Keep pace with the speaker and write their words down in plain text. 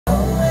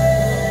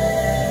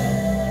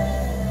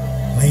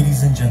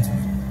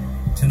gentlemen,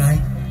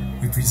 tonight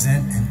we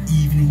present an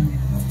evening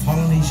of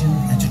Polynesian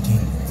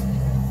entertainment.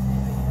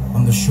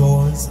 On the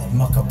shores of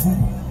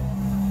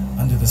Makapu'u,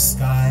 under the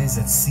skies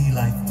at Sea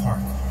Life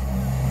Park,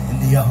 in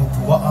the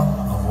Yahupua'a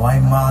of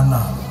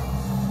Moana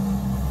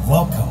Luau.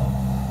 Welcome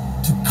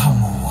to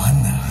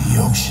Moana, the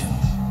ocean.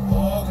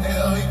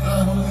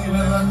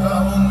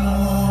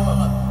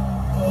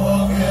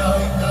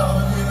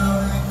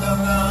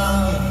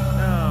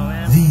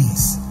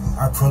 These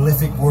are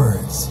prolific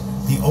words,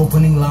 the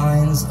opening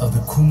lines of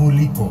the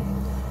Kumulipo,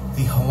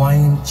 the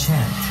Hawaiian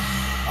chant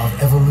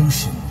of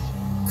evolution,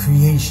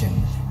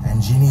 creation, and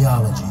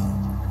genealogy,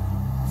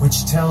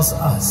 which tells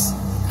us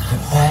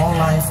that all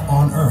life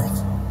on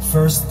Earth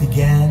first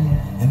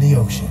began in the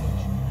ocean.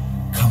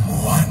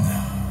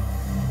 Moana.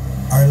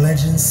 Our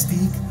legends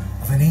speak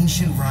of an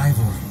ancient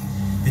rivalry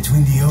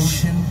between the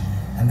ocean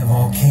and the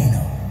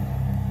volcano,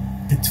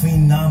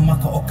 between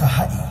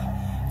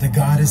Namaka'okahai, the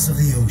goddess of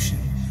the ocean,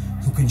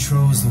 who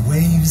controls the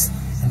waves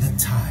and the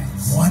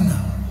tides, Moana,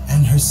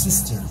 and her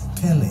sister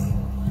Pele,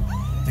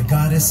 the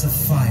goddess of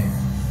fire,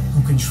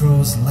 who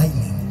controls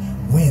lightning,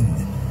 wind,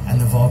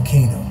 and the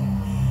volcano.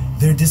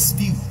 Their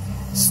dispute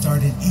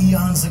started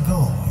eons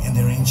ago in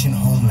their ancient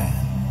homeland.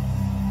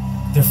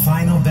 Their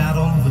final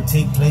battle would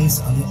take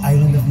place on the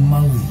island of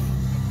Maui.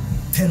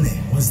 Pele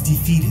was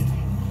defeated.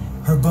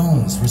 Her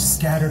bones were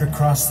scattered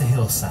across the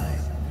hillside.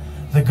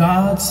 The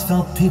gods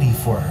felt pity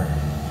for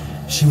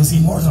her. She was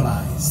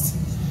immortalized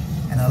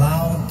and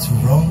allowed to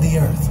roam the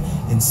earth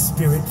in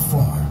spirit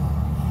form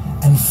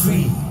and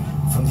free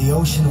from the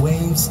ocean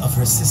waves of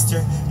her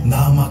sister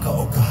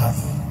Namaka'okahai.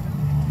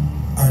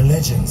 Our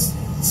legends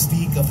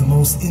speak of the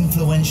most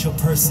influential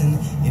person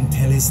in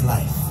Pele's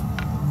life,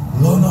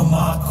 Lono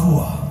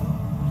Makua,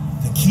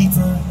 the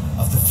keeper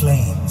of the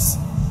flames,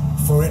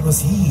 for it was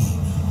he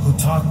who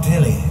taught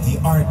Pele the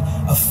art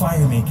of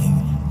fire making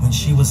when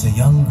she was a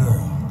young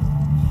girl.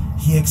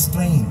 He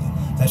explained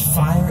that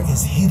fire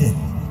is hidden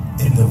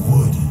in the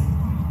wood.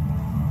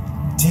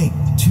 Take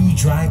 2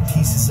 dry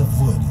pieces of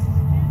wood.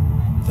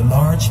 The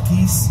large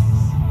piece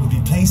will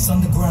be placed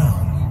on the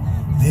ground.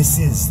 This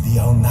is the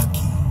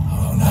aonaki.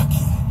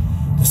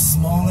 The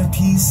smaller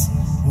piece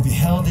will be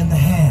held in the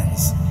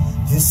hands.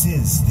 This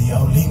is the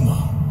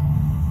aolima.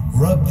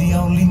 Rub the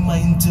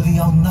aolima into the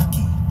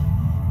aonaki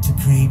to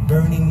create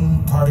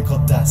burning particle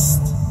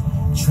dust.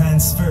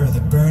 Transfer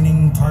the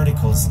burning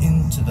particles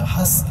into the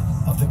husk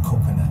of the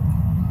coconut.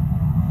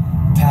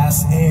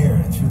 Pass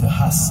air through the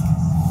husk.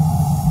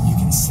 You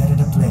can set it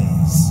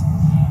ablaze.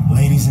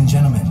 Ladies and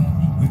gentlemen,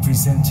 we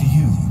present to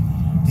you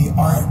The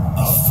Art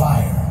of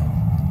Fire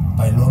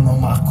by Lono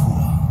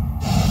Makua.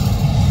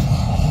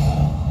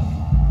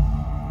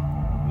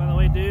 By the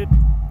way, dude.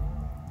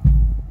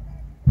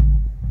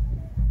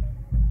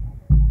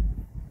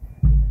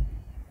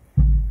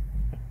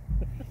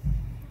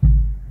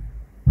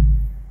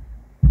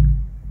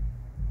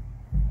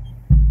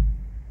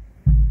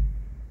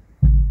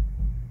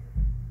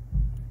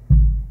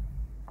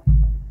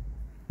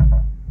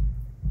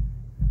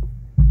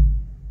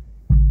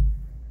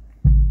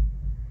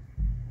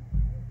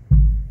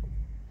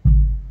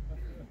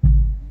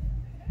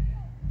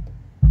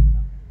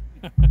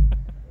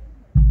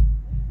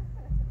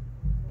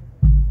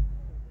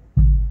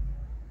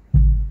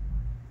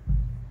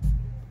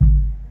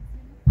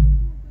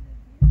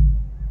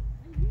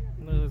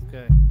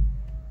 Okay.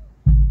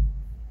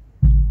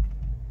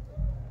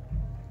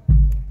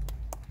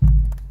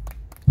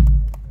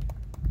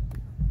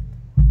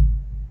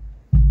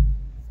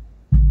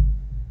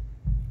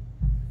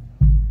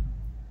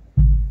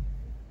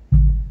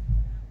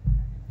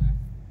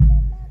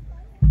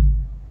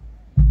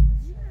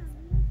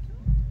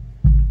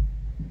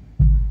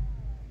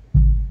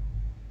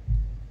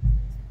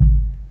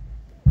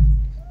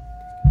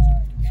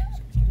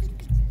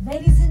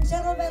 Ladies and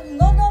gentlemen,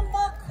 Lono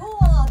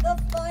Makua, the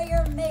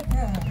fire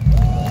maker.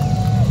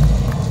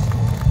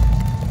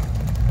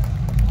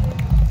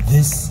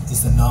 This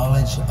is the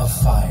knowledge of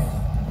fire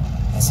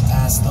as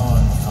passed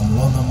on from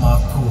Lono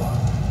Makua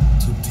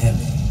to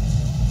Pele.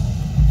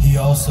 He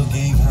also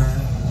gave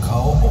her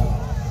ka'o'o,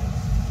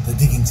 the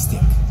digging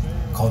stick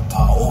called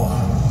pa'oa,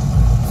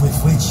 with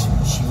which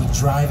she would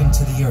drive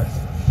into the earth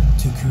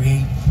to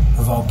create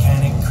her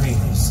volcanic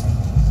craters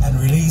and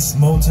release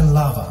molten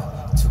lava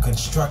to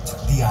construct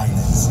the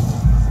islands.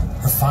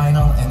 Her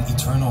final and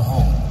eternal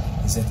home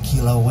is at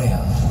Kilauea,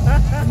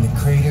 in the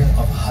crater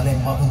of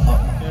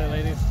Halema'uma'u.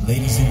 Yeah,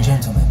 Ladies and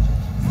gentlemen,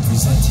 we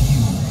present to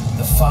you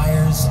the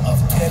fires of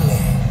Pele.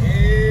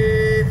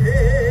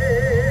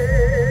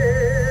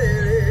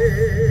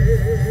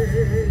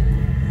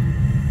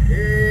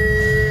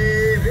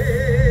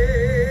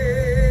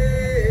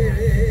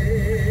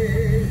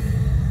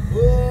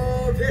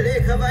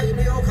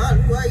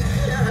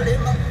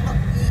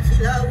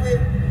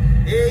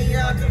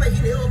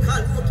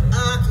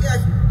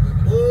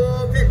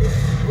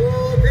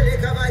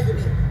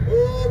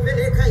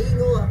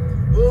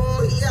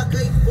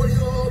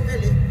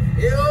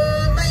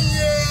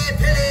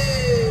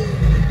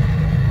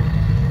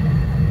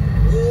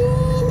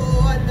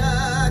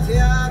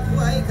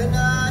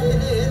 Kana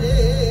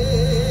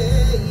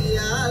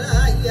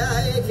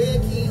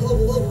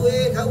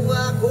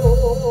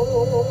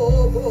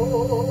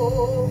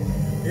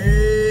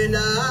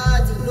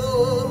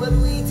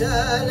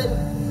talan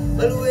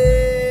balwe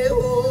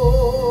ho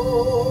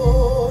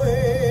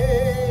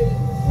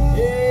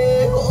e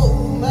ho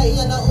mai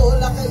ana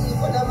ola kai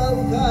pada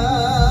mauka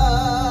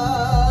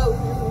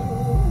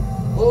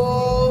o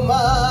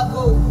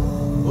mako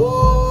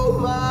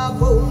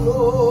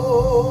no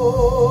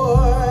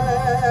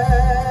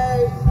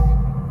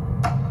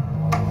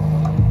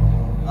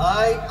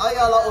ai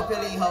ala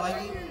opele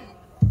Hawaii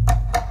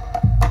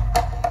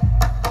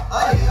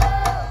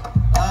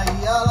ai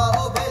ala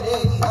opele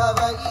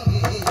Hawaii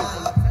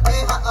e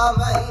ha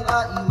mai la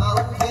imau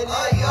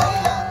pele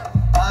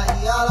ai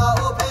ala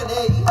opele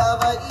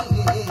Hawaii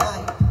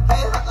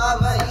e ha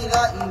mai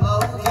la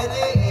imau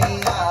pele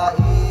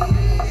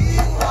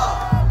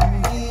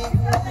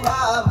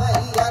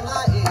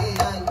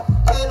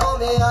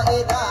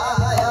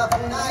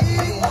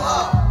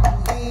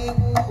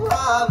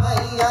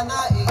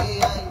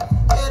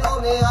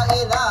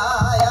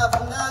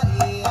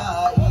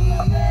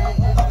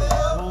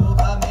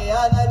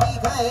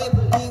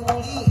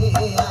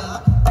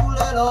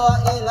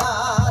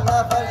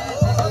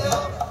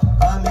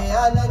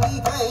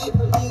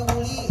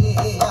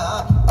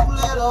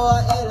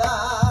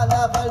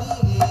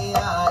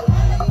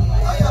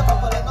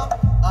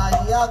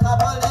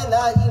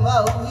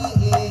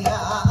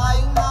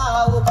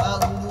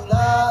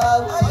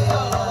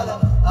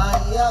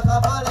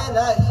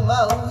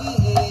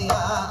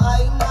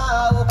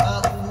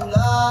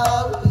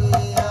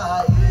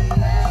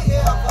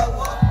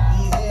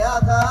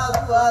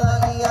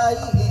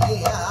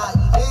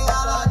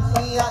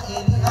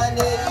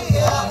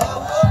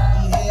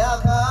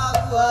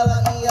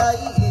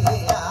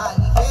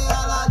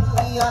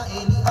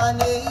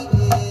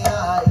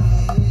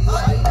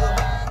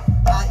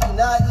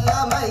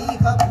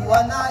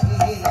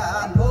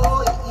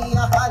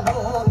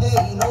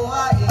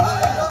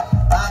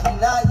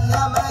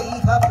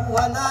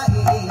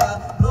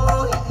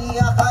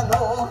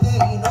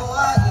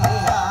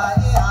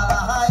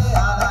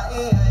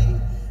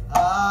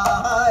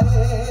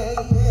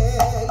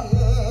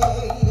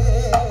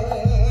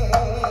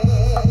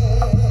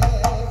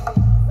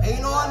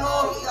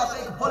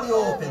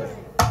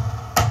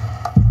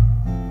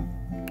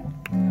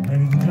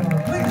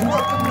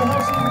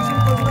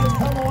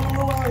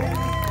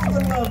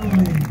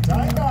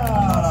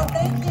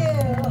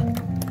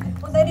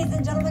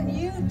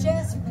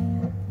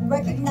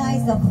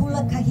recognize the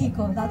hula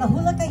kahiko. Now the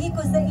hula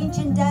kahiko is the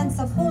ancient dance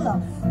of hula,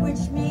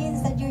 which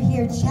means that you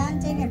hear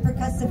chanting and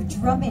percussive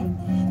drumming.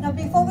 Now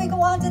before we go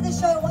on to the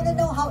show, I want to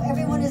know how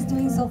everyone is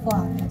doing so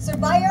far. So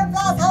by your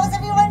applause, how is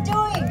everyone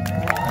doing?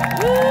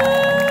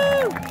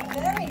 Woo!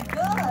 Very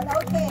good,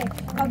 okay.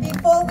 Now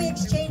before we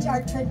exchange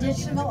our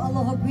traditional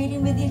aloha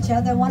greeting with each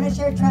other, I want to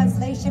share a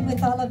translation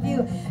with all of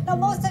you. Now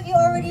most of you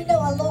already know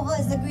aloha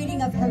is the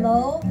greeting of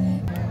hello.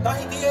 You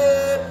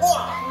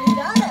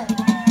got it.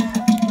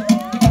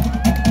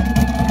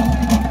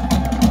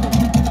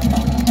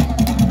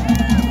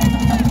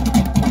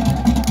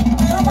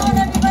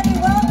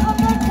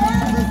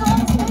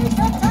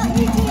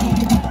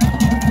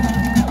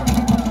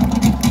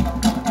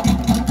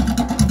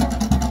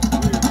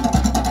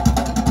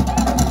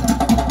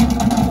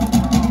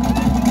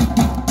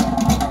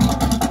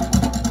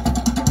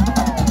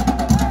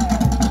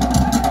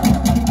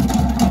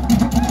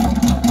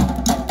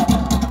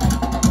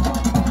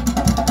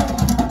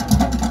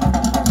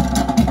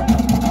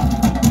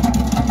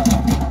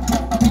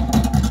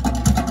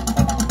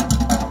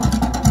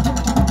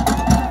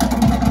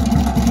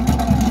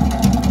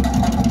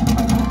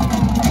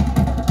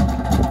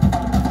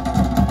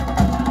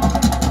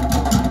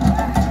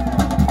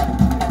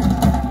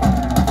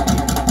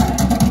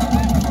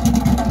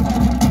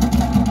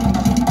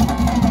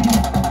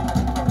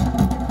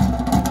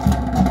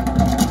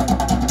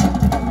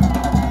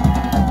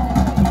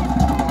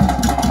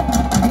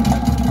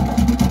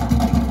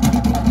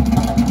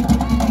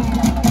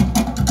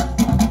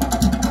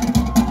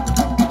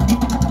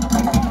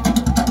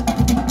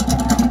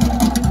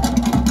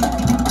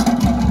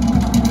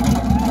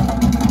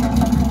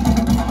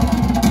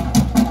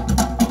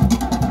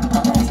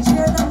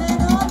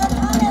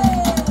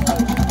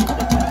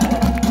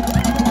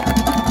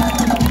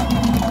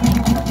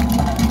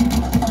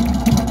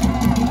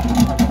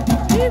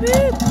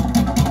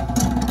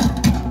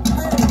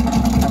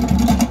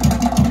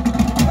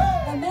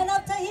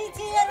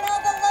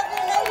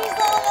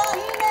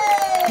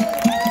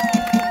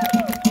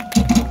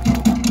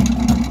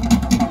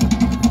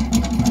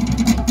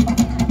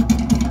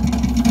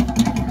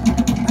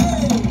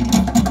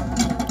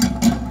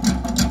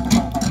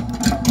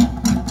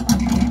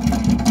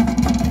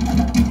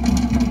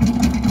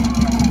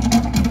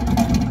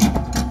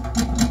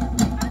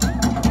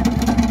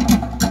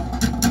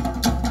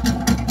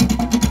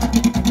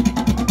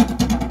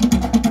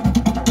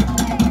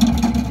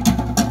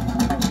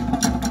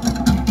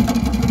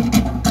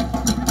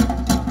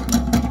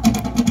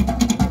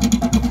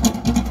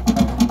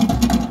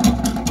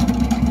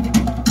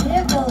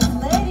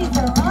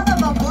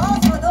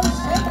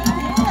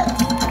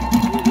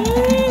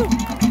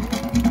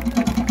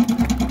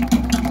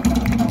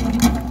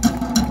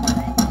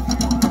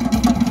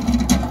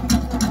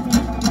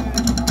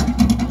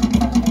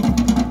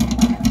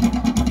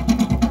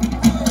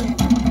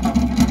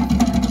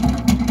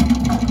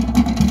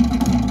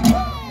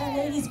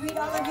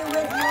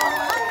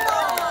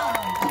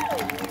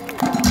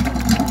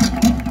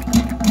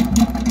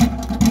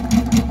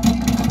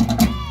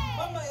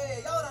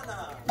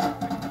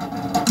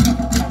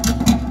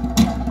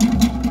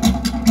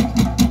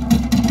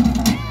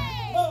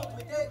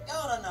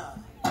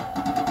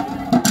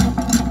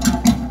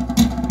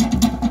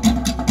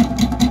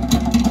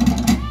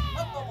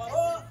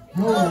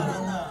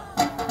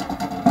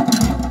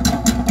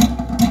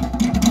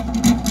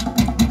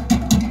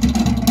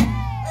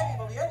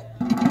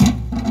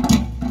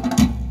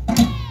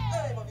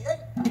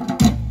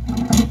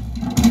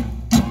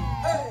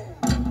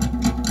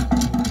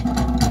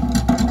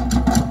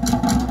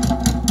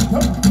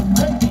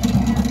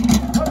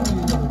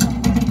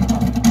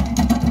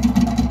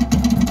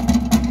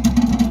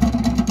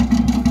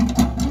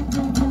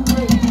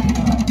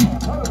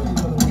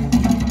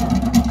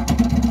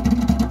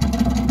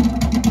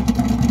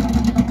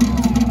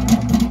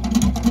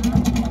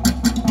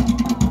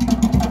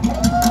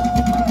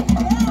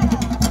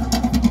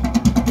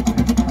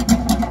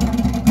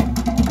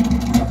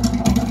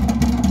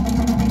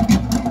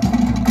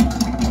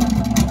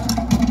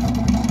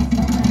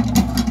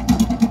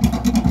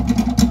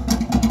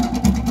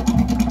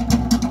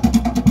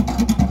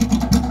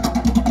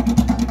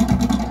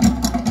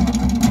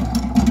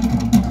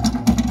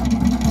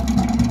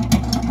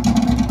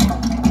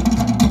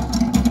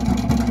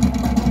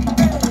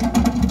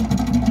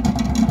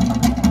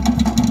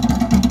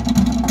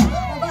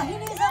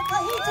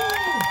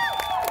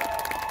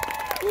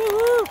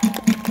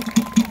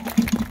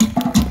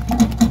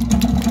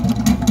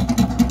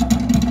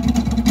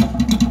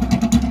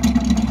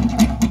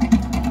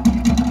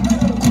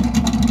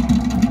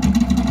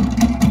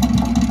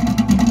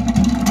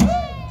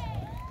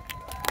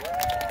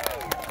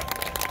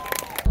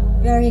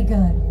 Very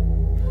good.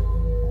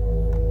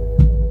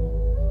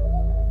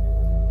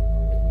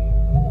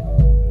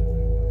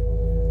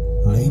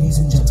 Ladies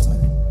and gentlemen,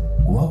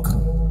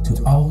 welcome to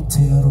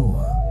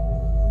Aotearoa,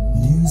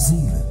 New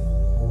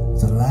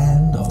Zealand, the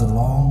land of the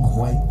long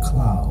white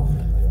cloud,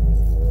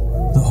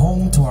 the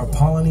home to our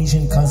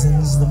Polynesian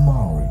cousins, the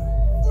Maori,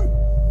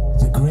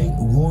 the great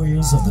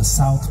warriors of the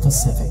South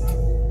Pacific.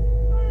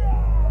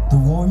 The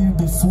warrior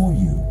before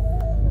you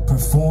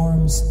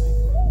performs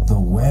the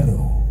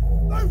wero,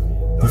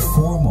 the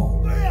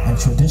formal and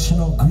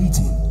traditional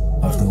greeting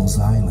of those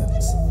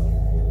islands.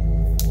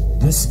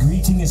 This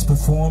greeting is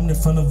performed in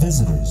front of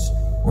visitors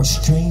or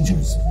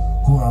strangers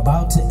who are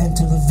about to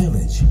enter the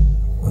village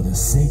or the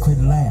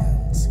sacred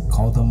lands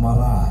called the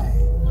marae.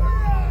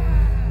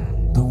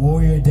 The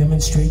warrior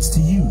demonstrates to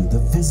you, the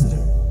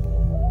visitor,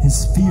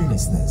 his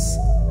fearlessness,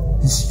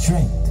 his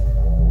strength,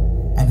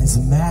 and his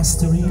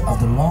mastery of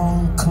the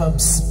long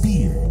club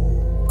spear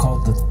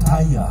called the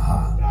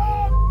taiaha.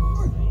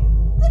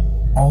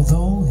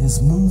 Although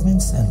his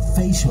movements and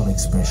facial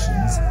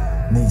expressions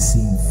may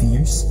seem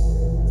fierce,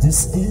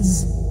 this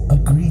is a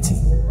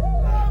greeting.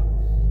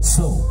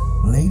 So,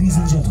 ladies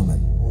and gentlemen,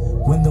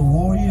 when the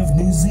warrior of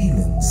New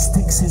Zealand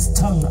sticks his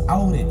tongue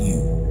out at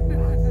you,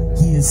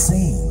 he is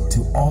saying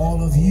to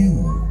all of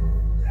you,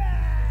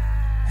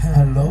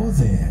 hello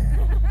there.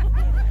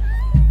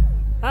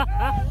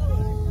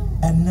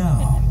 And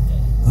now,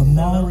 the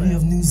Maori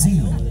of New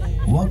Zealand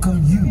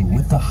welcome you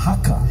with the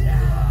haka,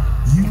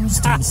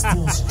 used to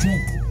instill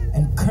strength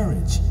and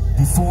courage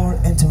before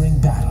entering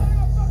battle.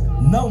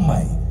 Nau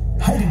mai,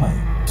 haere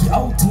mai, ki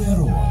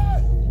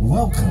Aotearoa.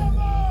 Welcome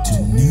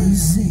to New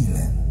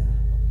Zealand.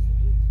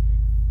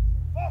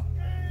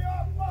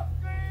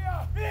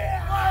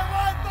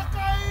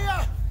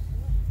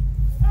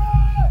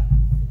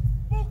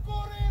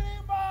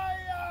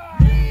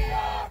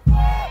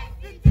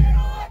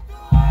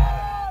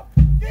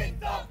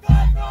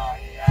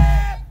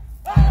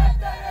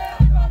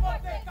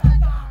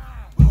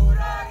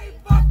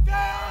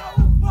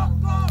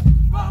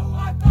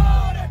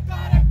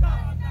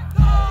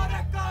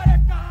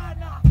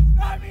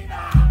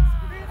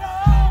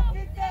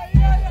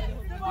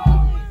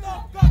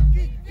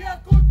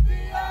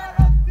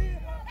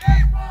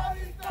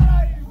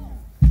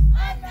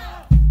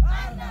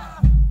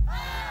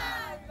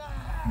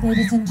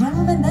 Ladies and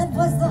gentlemen, that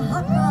was the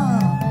haka.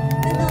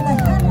 And now the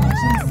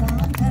hand-action song,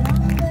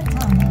 Teranga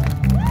Tama.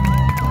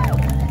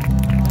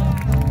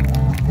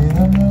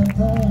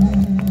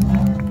 Everybody,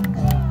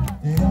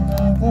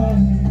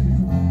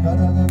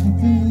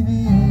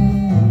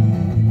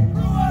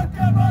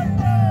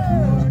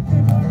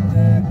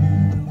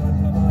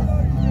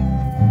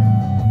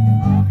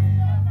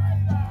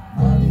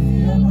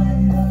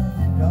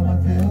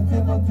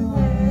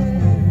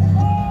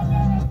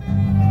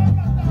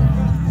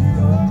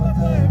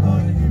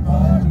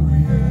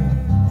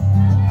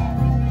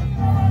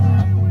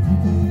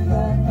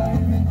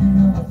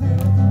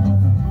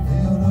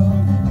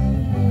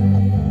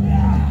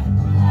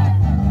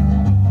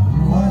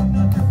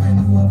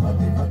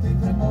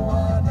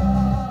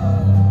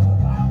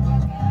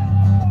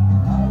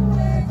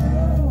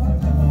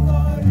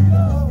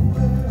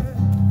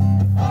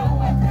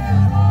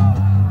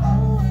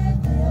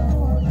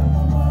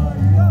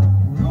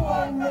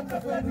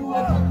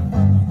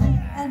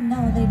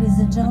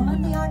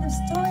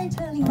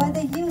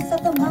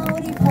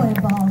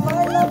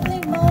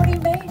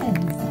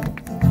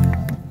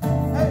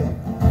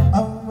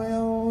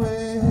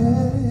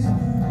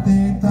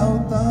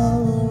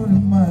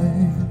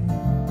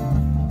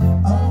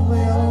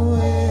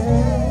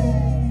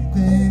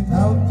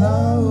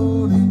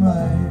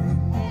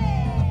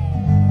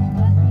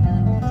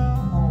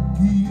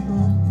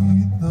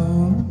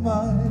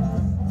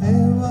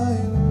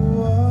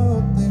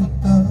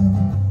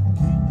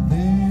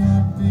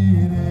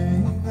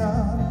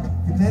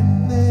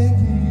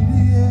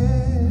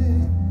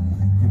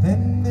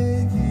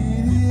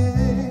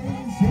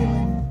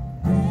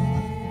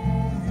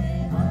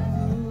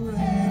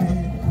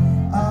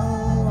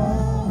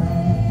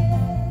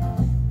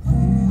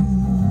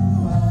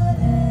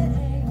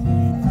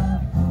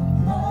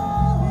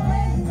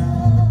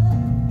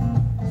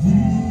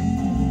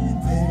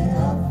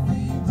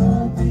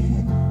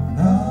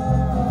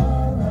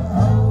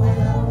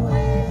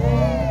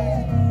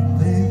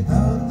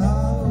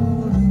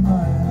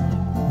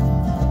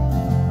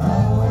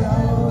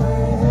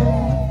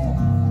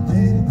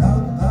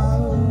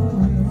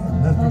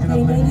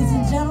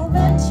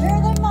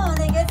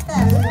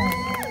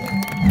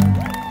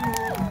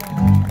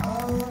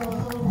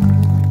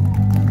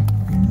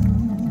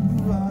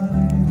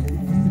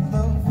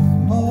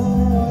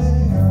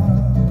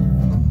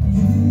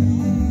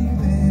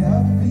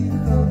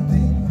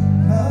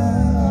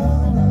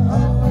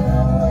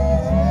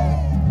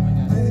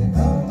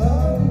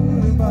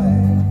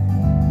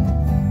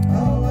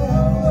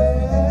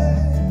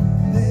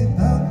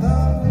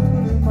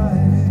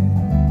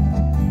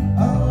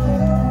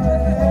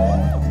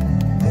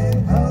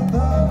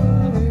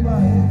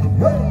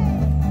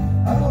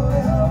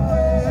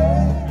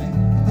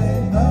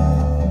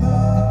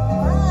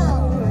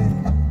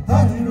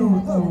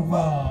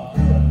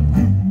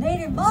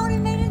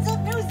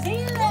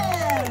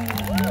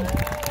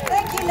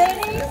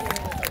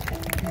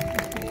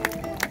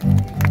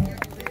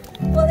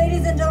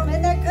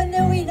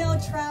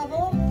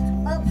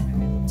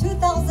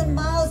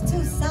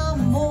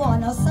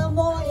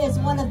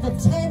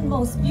 10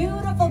 most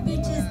beautiful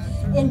beaches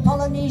in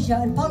Polynesia.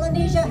 And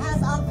Polynesia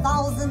has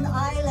 1,000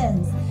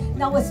 islands.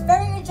 Now, what's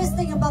very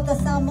interesting about the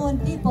Samoan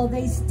people,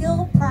 they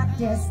still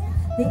practice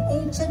the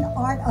ancient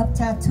art of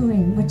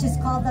tattooing, which is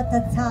called the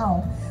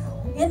tatau.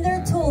 In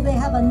their tool, they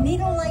have a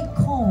needle-like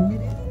comb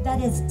that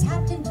is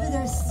tapped into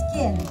their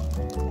skin.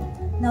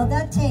 Now,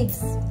 that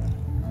takes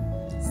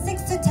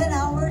 6 to 10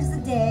 hours a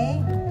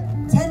day,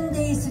 10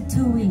 days to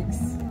 2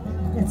 weeks.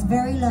 It's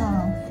very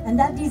long. And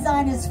that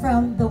design is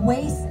from the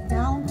waist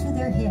down to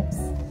their hips.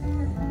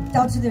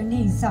 Down to their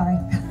knees, sorry.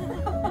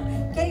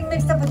 Getting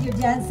mixed up with your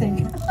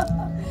dancing.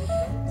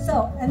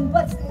 So, and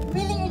what's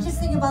really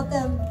interesting about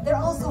them, they're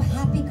also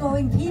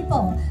happy-going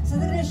people. So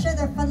they're going to share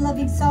their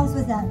fun-loving songs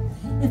with that.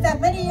 In fact,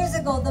 many years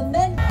ago, the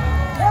men,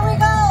 here we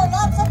go,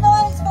 lots of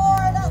noise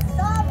for the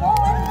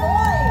Samoan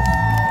boys.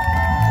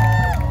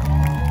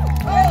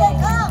 Here they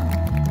come.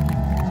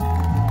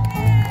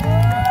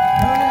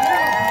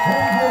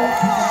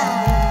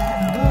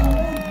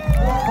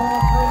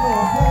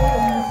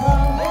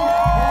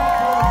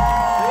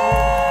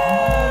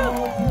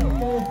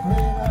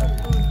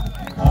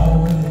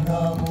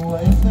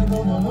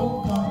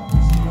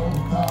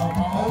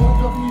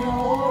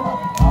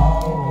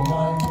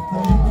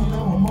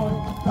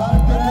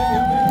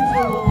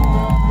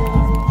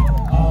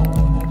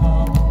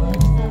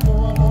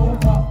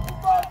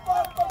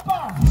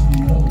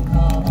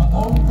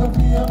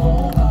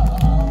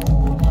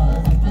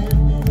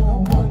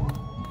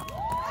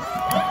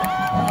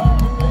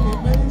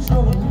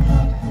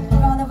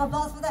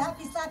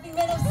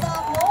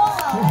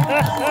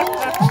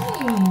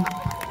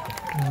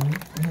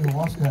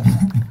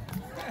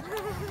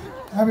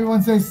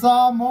 Everyone say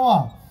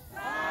Samoa.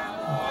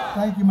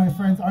 Thank you, my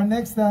friends. Our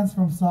next dance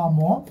from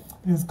Samoa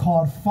is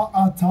called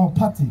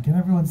Fa'ataupati. Can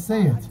everyone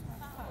say it?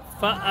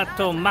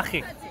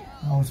 Fa'atomaki.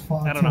 That was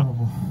I don't know.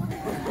 terrible.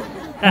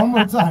 One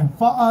more time.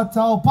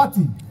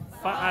 Fa'ataupati.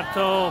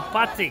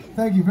 Fa'atopati.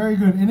 Thank you. Very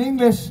good. In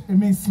English, it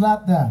means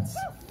slap dance.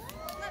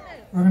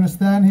 We're going to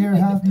stand here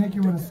half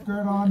naked with a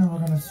skirt on, and we're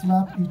going to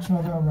slap each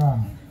other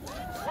around.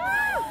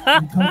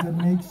 Because it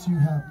makes you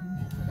happy.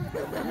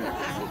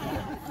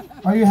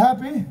 Are you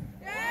happy?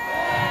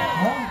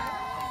 Well,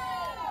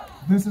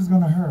 this is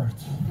gonna hurt.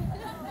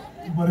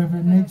 But if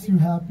it makes you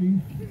happy,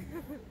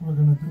 we're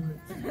gonna do it.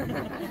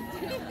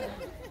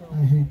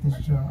 I hate this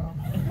job.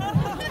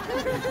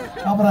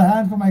 How about a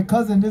hand for my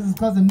cousin? This is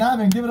cousin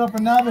Navin. Give it up for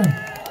Navin.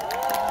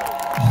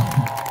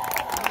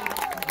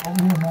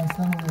 Over here, man.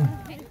 Stand over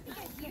here.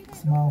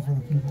 Smile for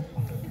the people.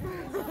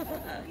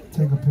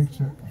 Take a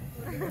picture.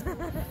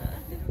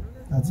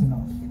 That's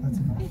enough. That's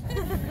enough.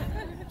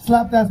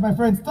 Slap dance, my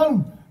friends.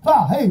 Tung,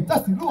 fa, hey,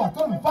 dusty, lua,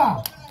 tung,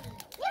 fa.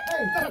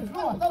 Hey, dusty,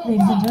 lua, tung,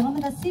 Ladies and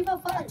gentlemen, the Siva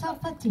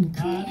Fa'ataupati,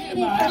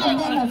 created for the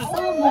men of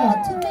Samoa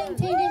to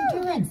maintain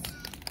endurance,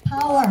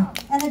 power,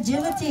 and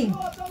agility.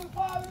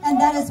 And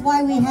that is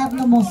why we have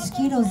no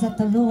mosquitoes at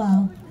the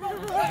luau.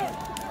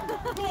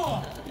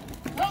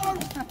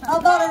 How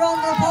about a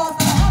round of applause for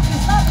the happy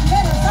slapping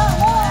men of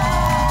Samoa?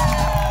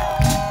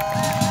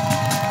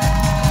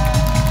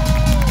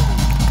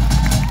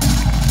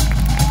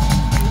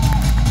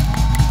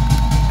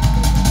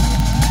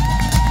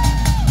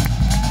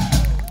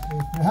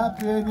 If you're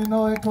happy and you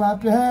know it,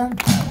 clap your hand.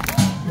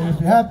 If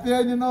you're happy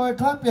and you know it,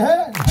 clap your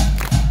hand.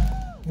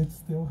 It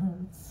still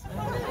hurts.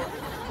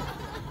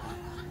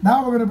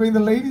 Now we're going to bring the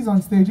ladies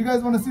on stage. You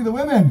guys want to see the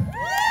women?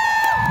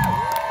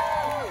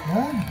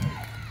 Yeah?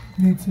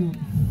 Me too.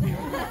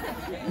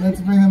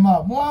 Let's bring them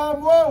up. Whoa,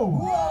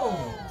 whoa!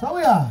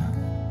 Tawia!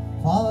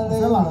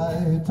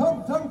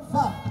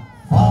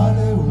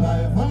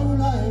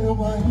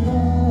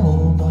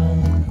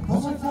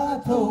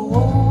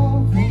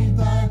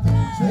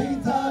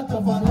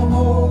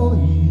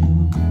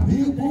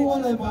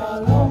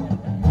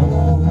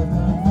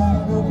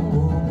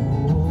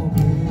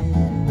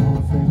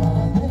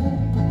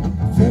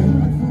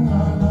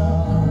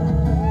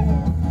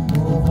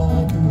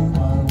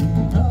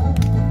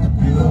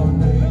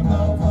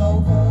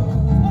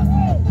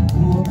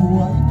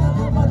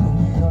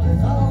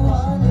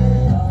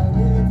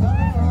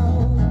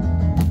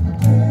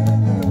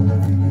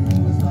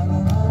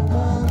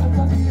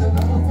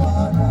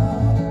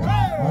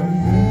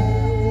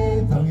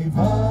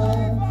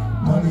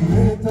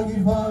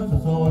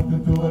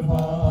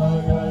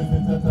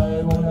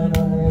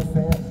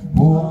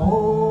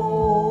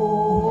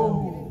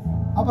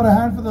 How about a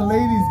hand for the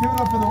ladies? Give it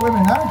up for the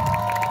women, huh?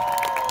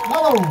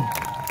 Hello!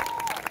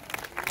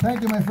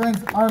 Thank you, my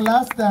friends. Our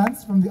last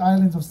dance from the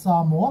islands of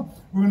Samoa,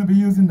 we're going to be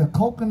using the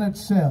coconut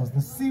shells,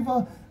 the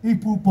Siva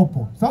Ipu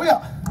Popo. So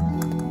yeah!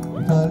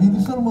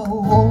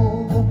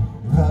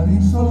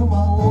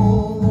 Bye.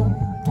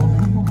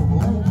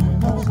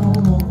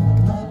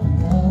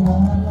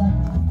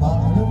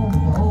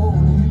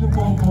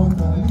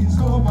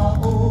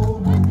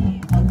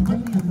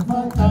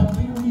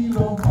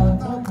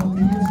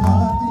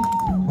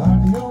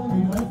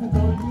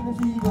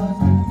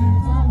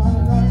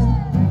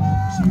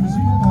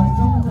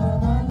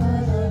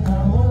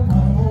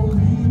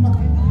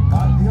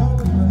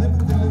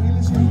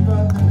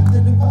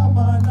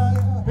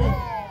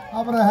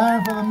 How about a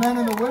hand for the men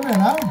and the women,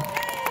 huh?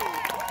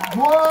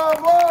 Whoa,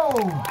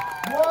 whoa!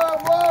 Whoa,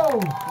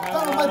 whoa!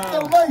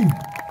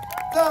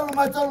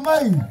 Tell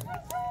me!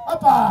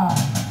 Appa!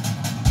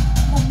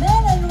 The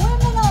men and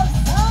women of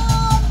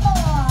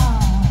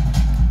Samoa.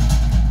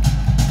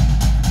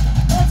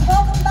 Let's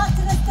welcome back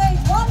to the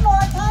stage one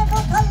more time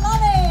for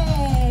Kalani.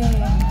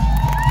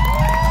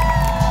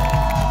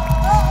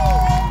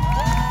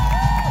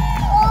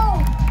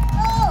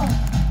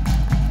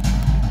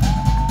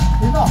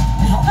 Enough.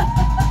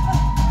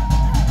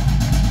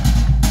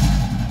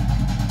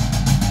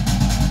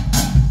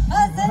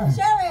 Cousin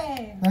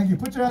Jerry. Thank you.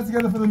 Put your hands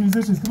together for the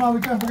musicians. Come on,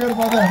 we can't forget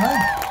about them,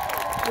 right?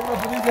 Give it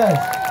up for these guys.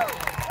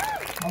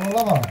 I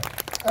love them.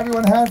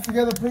 Everyone, hands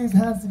together, please.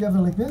 Hands together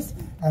like this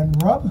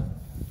and rub.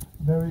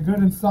 Very good.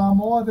 In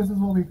Samoa, this is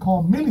what we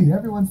call mili.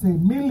 Everyone say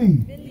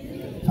mili.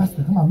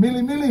 Faster. Come on,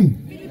 mili, mili.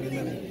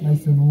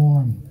 Nice and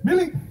warm.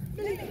 Mili.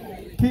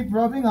 Keep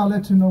rubbing. I'll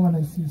let you know when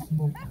I see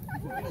smoke.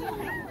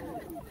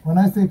 When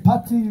I say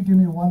pati, you give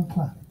me one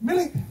clap.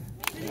 Mili.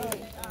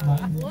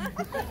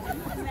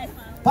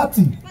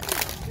 Pati.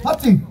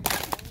 Pati.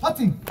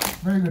 Pati.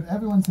 Very good.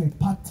 Everyone say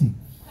pati.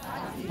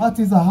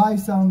 Pati is a high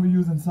sound we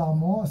use in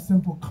Samoa, a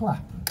simple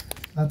clap.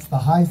 That's the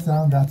high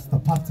sound, that's the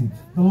pati.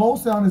 The low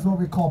sound is what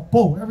we call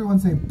po. Everyone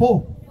say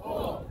po.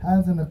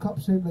 Hands in a cup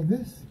shape like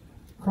this.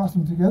 Cross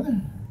them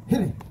together.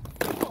 Hit it.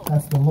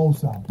 That's the low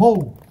sound.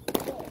 Po.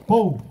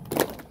 Po.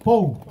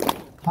 Po.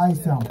 High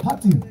sound.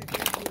 Pati.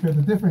 Here's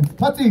the difference.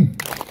 Pati.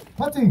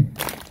 Pati.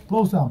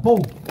 Low sound. Po.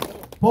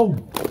 Po.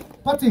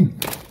 Pati.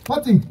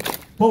 Pati.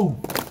 Po.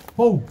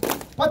 Po.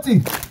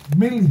 Pati.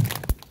 Mili.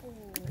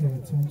 Pay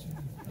attention.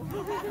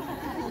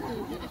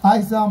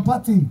 High sound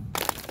pati.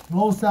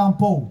 Low sound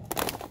po.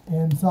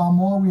 In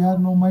Samoa, we had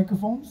no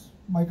microphones.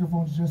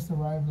 Microphones just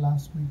arrived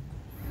last week.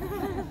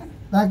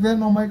 Back then,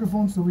 no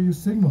microphones, so we use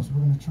signals.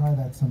 We're going to try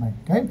that tonight,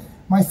 okay?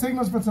 My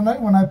signals for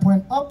tonight, when I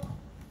point up,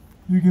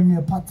 you give me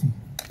a pati.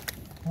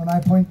 When I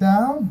point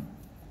down,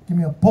 give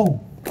me a po.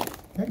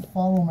 Okay,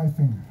 follow my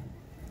finger.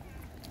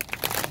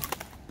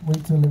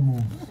 Wait till it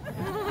moves.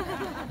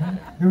 Okay.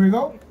 Here we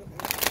go.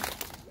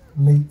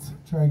 Late.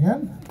 Try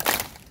again.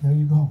 There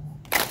you go.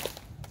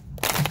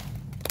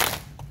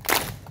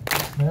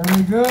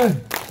 Very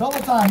good. Double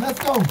time. Let's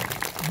go.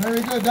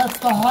 Very good. That's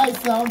the high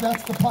sound.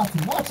 That's the pati.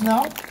 Watch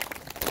now.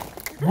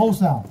 Low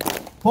sound.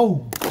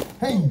 Ho.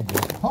 Hey.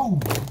 Ho.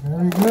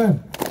 Very good.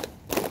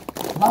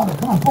 Louder.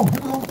 Come on. Ho.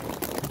 Here we go.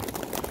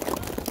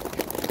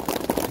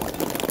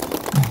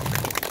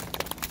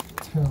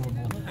 Terrible.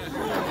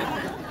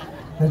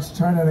 Let's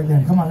try that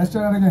again. Come on. Let's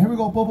try that again. Here we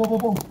go. Bo, bo, bo,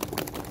 bo.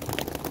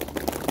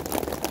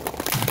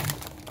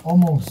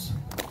 Almost.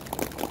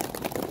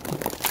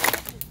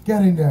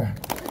 Getting there.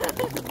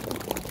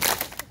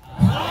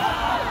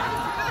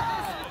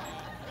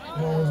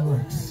 Always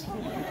works.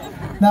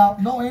 Now,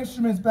 no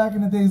instruments back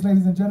in the days,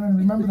 ladies and gentlemen.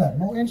 Remember that.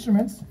 No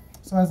instruments.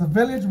 So as a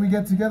village, we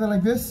get together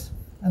like this.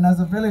 And as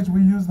a village,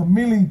 we use the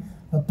mili,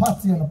 the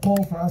pati, and the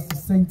pole for us to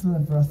sing to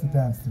and for us to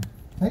dance to.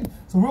 Okay?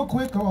 So real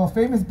quick, a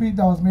famous beat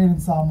that was made in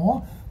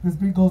Samoa. This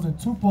beat goes with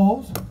 2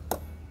 poles,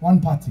 1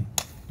 pati.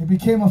 It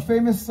became a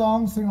famous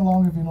song. Sing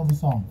along if you know the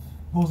song.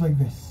 It goes like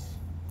this.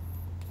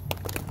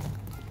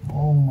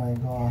 Oh my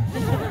gosh.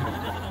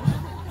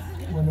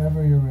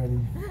 Whenever you're ready.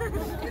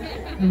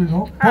 Here we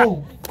go.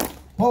 Po,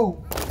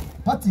 po,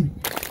 pati.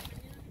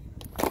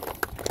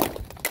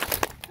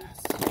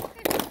 Yes.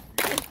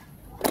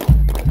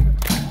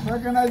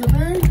 Recognize the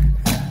beat?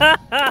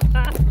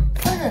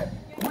 Sing it.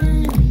 We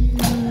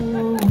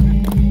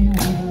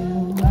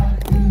will rock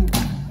you.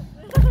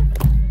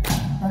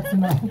 That's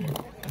enough.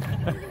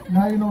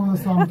 Now you know where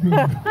the song came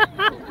from.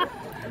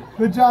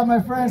 Good job, my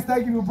friends.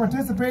 Thank you for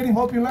participating.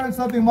 Hope you learned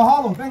something.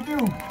 Mahalo. Thank you.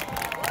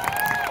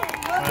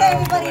 Okay,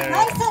 everybody,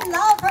 nice and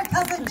loud for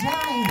Cousin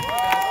Jerry.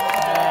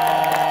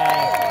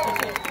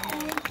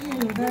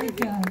 Thank you. Very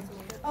good.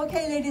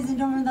 Okay, ladies and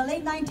gentlemen, in the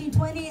late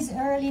 1920s,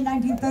 early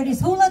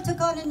 1930s, hula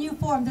took on a new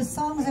form. The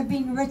songs are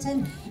being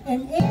written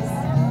in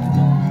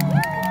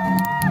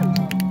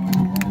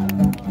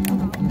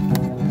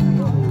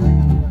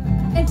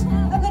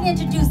I'm going to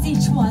introduce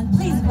each one.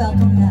 Please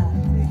welcome them.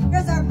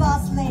 Here's our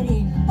boss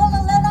lady.